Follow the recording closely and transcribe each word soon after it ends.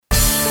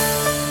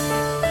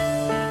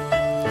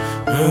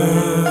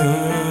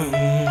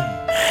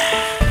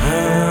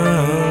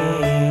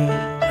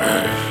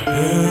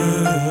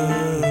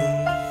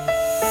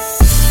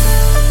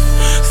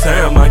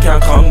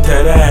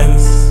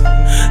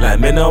Let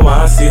me know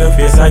wanna see the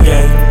face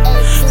again.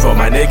 For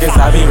my niggas,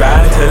 I be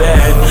riding to the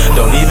end.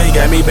 Don't even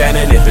get me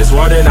banned, if it's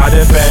war then I'll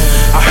defend.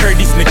 I heard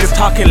these niggas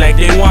talking like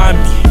they want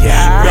me.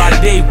 Broad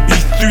day,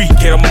 B3,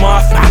 get them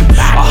off me.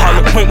 A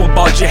hollow point will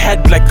bulge your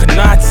head like a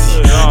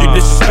Nazi. You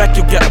disrespect,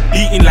 you'll get a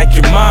beating like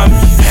your mommy.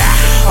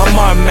 I'm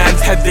on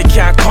man's head, they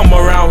can't come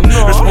around.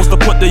 They're supposed to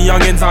put the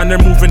youngins on, they're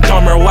moving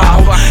dumber,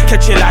 wow.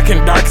 Catch you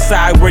lacking dark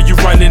side, where you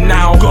running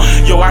now?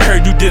 Yo, I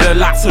heard you did a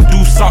lot, so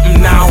do something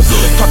now.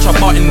 Touch a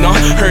button,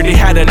 heard they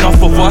had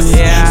enough of us.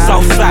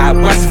 Southside,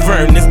 West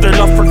Vern, is their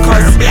love for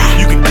cars?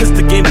 You can kiss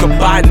the game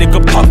goodbye,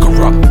 nigga, pucker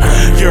up.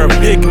 You're a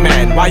big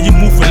man, why you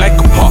moving like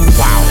a pup?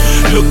 Wow.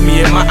 Look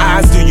me in my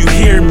eyes, do you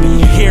hear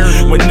me?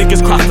 When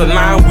niggas cross the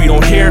line, we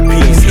don't hear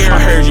peace. I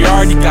heard you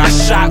already got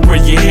shot where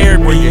you hear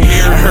me.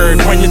 I heard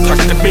when you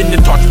touch the bin, you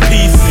touch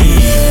PC.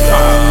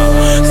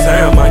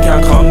 Sam, I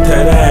can't come to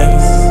the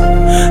ends.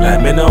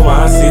 Let me know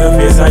wanna see the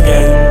face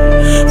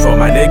again. For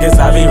my niggas,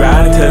 I be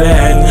riding to the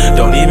end.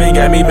 Don't even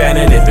get me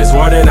banned, if it's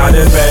war then I'll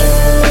defend.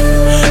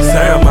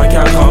 Sam, I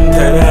can't come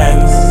to the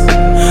ends.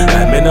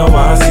 Let me know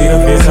wanna see the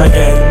face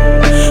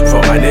again.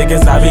 For my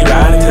niggas, I be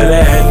riding to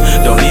the end.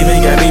 Don't even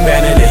get me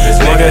banned, if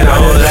it's war then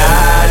I'll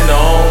defend.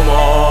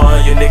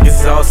 You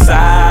niggas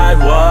outside,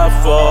 what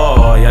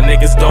for? Y'all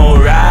niggas don't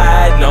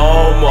ride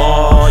no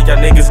more. Y'all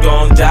niggas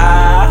gon'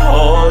 die,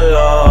 hold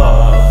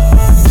up.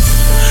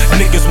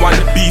 Niggas want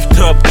the beef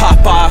to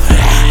pop off.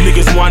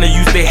 Niggas wanna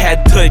use their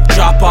head to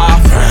drop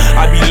off.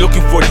 I be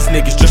looking for these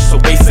niggas just a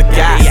waste of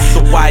gas.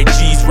 The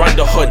YGs run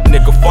the hood,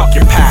 nigga, fuck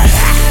your past.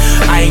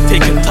 I ain't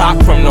taking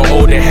talk from no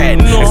older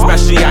head.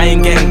 Especially I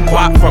ain't getting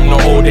guap from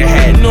no older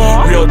head.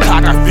 Real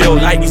talk, I feel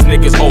like these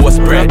niggas owe us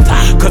bread.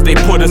 Cause they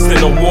put us in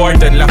a war,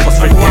 then left us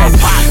for dead.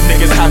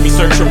 Niggas have me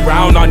searching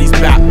around on these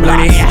back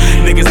blocks.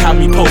 Niggas have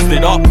me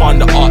posted up on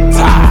the up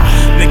top.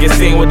 Niggas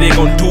saying what they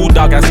gon' do,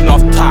 dog, that's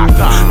enough talk.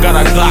 Got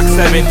a Glock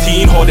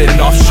 17, holding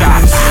enough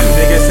shots.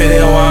 Niggas say they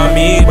don't want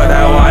me, but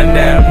I want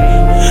them.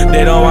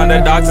 They don't want the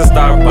dogs to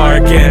start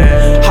barking.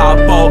 Hop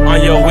out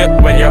on your whip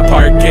when you're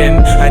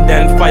parking, and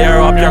then fire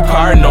up your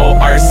car, no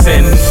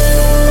arson.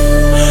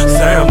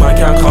 Sam, I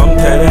can't come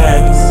to the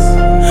ends.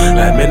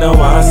 Let me know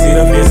wanna see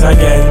the face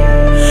again.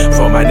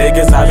 For my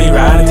niggas, I be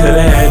riding to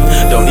the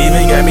end. Don't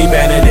even get me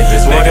banned, if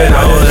it's war then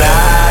I'll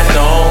defend.